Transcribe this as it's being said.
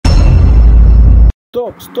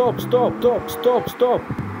Stop, stop, stop, stop, stop, stop.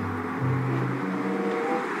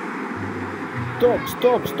 Stop,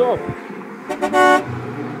 stop, stop.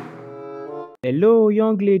 Hello,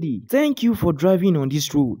 young lady. Thank you for driving on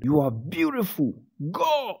this road. You are beautiful.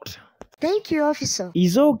 God. Thank you, officer.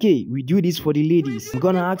 It's okay. We do this for the ladies. I'm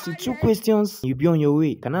gonna ask you 2 questions. You'll be on your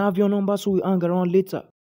way. Can I have your number so we hang around later?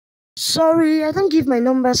 Sorry, I don't give my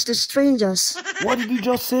numbers to strangers. What did you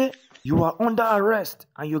just say? You are under arrest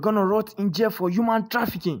and you're gonna rot in jail for human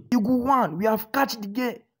trafficking. Eagle 1, we have catch the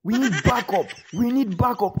girl. We need backup. We need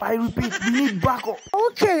backup. I repeat, we need backup.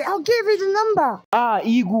 Okay, I'll give you the number.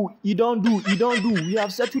 Eagle, you don't do. We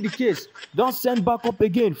have settled the case. Don't send backup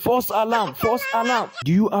again. False alarm, false alarm.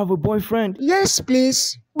 Do you have a boyfriend? Yes,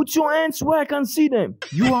 please. Put your hands where I can see them.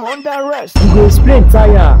 You are under arrest. You go explain,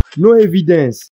 tire. No evidence.